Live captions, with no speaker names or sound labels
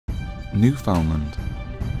Newfoundland,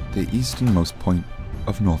 the easternmost point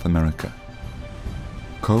of North America.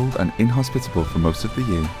 Cold and inhospitable for most of the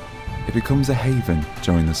year, it becomes a haven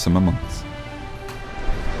during the summer months.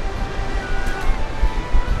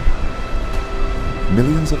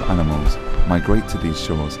 Millions of animals migrate to these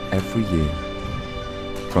shores every year,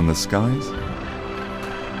 from the skies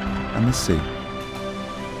and the sea.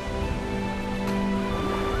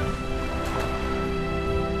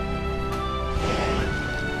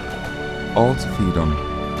 All to feed on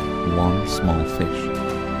one small fish,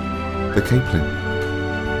 the capelin.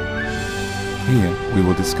 Here we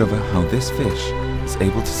will discover how this fish is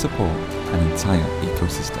able to support an entire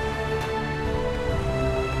ecosystem.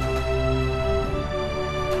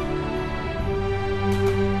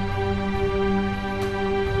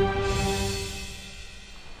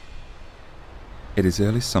 It is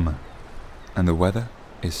early summer and the weather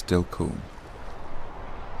is still cool.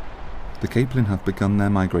 The capelin have begun their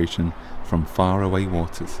migration from faraway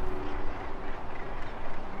waters.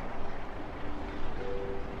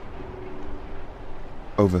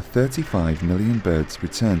 Over 35 million birds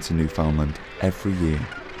return to Newfoundland every year.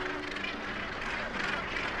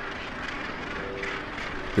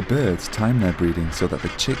 The birds time their breeding so that the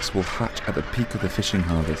chicks will hatch at the peak of the fishing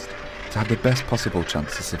harvest to have the best possible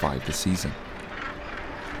chance to survive the season.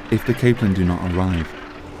 If the capelin do not arrive,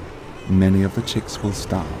 many of the chicks will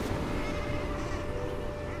starve.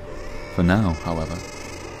 For now, however,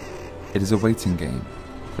 it is a waiting game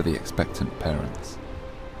for the expectant parents.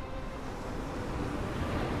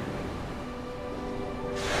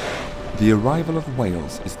 The arrival of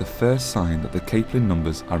whales is the first sign that the capelin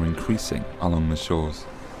numbers are increasing along the shores.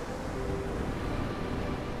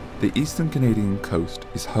 The eastern Canadian coast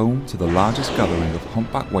is home to the largest gathering of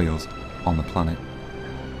humpback whales on the planet.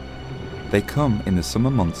 They come in the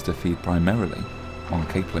summer months to feed primarily on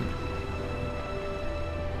capelin.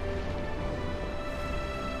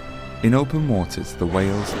 In open waters, the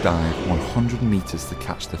whales dive 100 meters to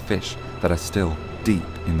catch the fish that are still deep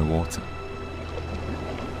in the water.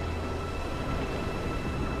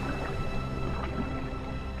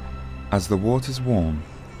 As the waters warm,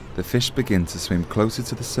 the fish begin to swim closer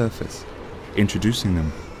to the surface, introducing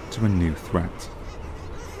them to a new threat.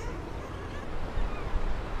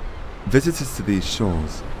 Visitors to these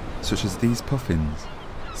shores, such as these puffins,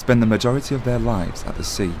 spend the majority of their lives at the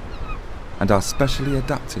sea and are specially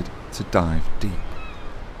adapted to dive deep.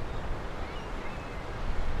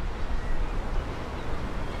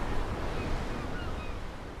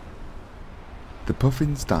 The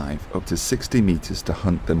puffins dive up to 60 meters to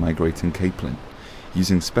hunt the migrating capelin,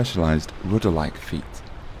 using specialized rudder-like feet.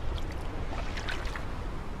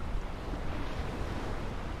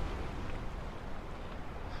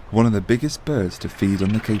 One of the biggest birds to feed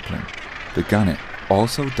on the capelin, the gannet,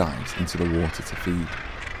 also dives into the water to feed.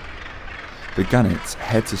 The gannets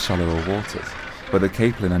head to shallower waters, where the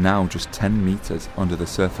capelin are now just 10 meters under the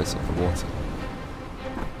surface of the water.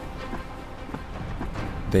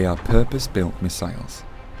 They are purpose-built missiles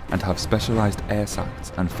and have specialized air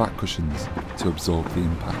sacs and fat cushions to absorb the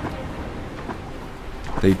impact.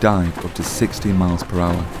 They dive up to 60 miles per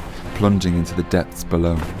hour, plunging into the depths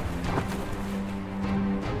below.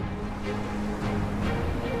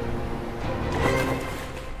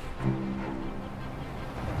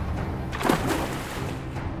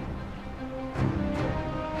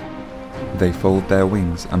 They fold their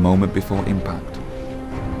wings a moment before impact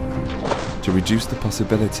to reduce the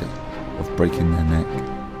possibility of breaking their neck.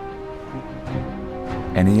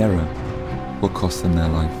 Any error will cost them their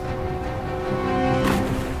life.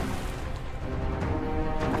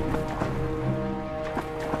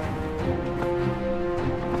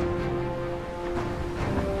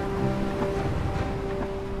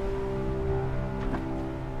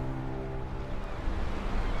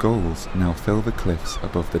 Gulls now fill the cliffs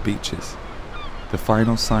above the beaches, the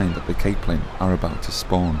final sign that the capelin are about to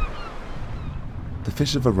spawn. The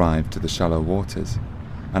fish have arrived to the shallow waters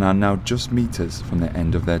and are now just meters from the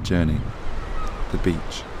end of their journey, the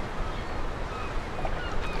beach.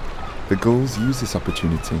 The gulls use this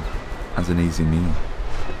opportunity as an easy meal.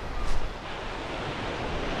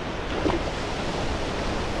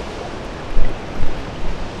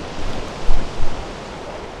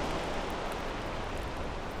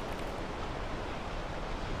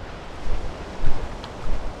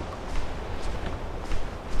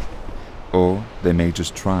 Or they may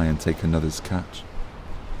just try and take another's catch.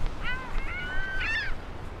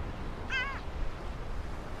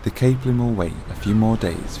 The capelin will wait a few more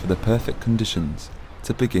days for the perfect conditions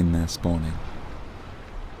to begin their spawning.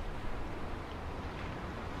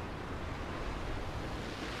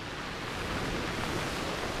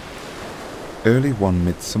 Early one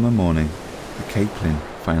midsummer morning, the capelin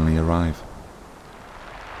finally arrive.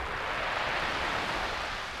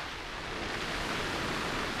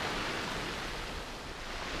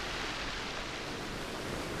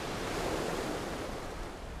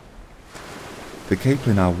 The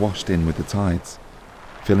capelin are washed in with the tides,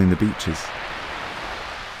 filling the beaches.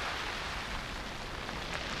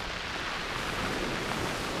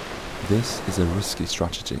 This is a risky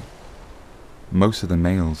strategy. Most of the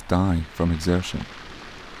males die from exertion,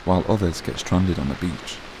 while others get stranded on the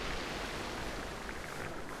beach.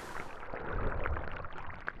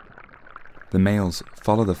 The males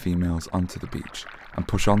follow the females onto the beach and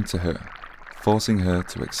push onto her, forcing her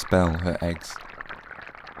to expel her eggs.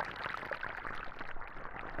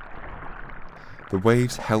 The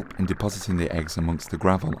waves help in depositing the eggs amongst the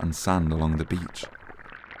gravel and sand along the beach.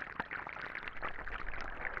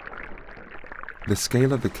 The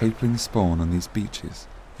scale of the capelin spawn on these beaches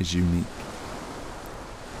is unique.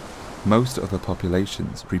 Most other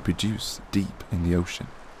populations reproduce deep in the ocean.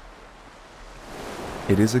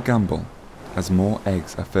 It is a gamble, as more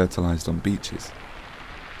eggs are fertilized on beaches.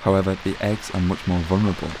 However, the eggs are much more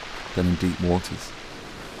vulnerable than in deep waters.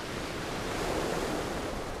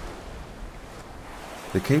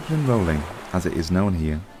 The capelin rolling, as it is known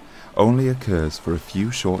here, only occurs for a few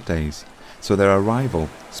short days, so their arrival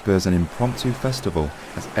spurs an impromptu festival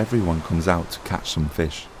as everyone comes out to catch some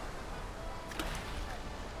fish.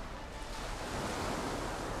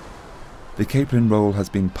 The capelin roll has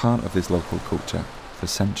been part of this local culture for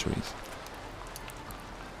centuries.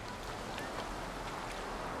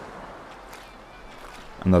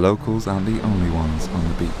 And the locals aren't the only ones on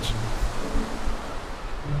the beach.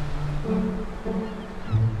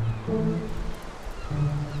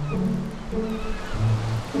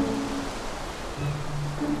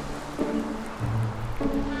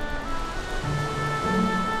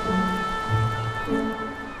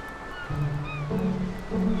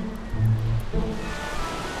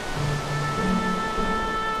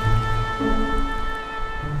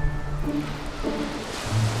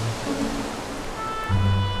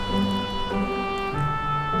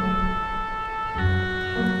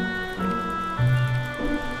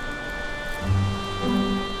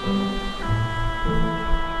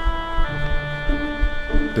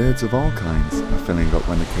 Birds of all kinds are filling up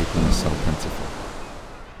when the capelin is so plentiful.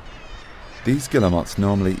 These guillemots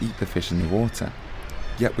normally eat the fish in the water,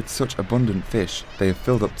 yet with such abundant fish they have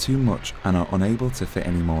filled up too much and are unable to fit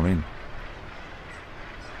any more in.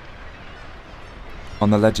 On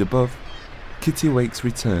the ledge above, kittiwakes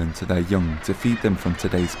return to their young to feed them from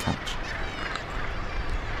today's catch.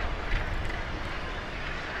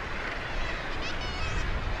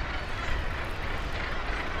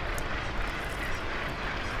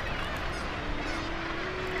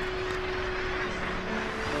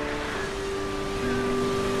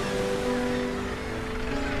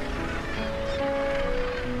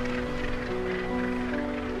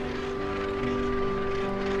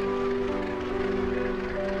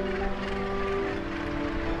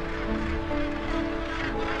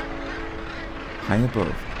 High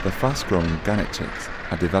above, the fast-growing gannet chicks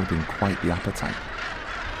are developing quite the appetite.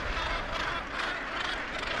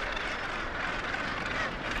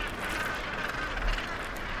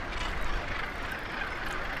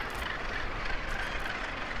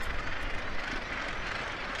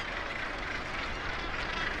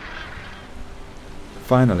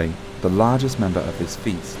 Finally, the largest member of this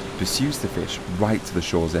feast pursues the fish right to the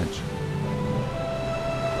shore's edge.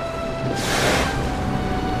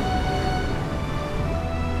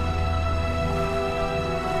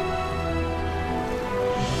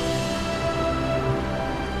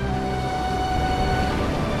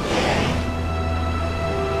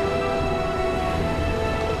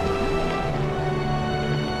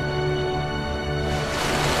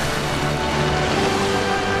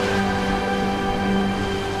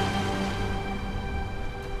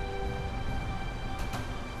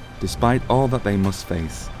 Despite all that they must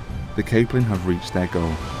face, the capelin have reached their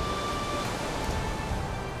goal.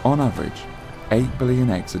 On average, 8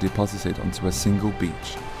 billion eggs are deposited onto a single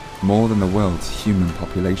beach, more than the world's human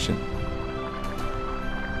population.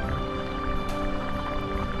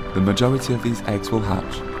 The majority of these eggs will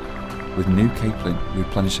hatch, with new capelin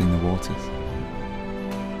replenishing the waters.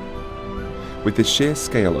 With the sheer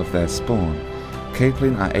scale of their spawn,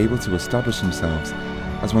 capelin are able to establish themselves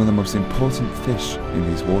as one of the most important fish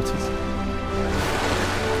in these waters.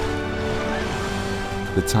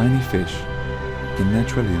 The tiny fish, in their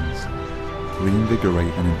trillions,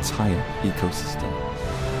 reinvigorate an entire ecosystem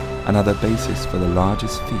and are the basis for the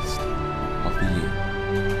largest feast of the year.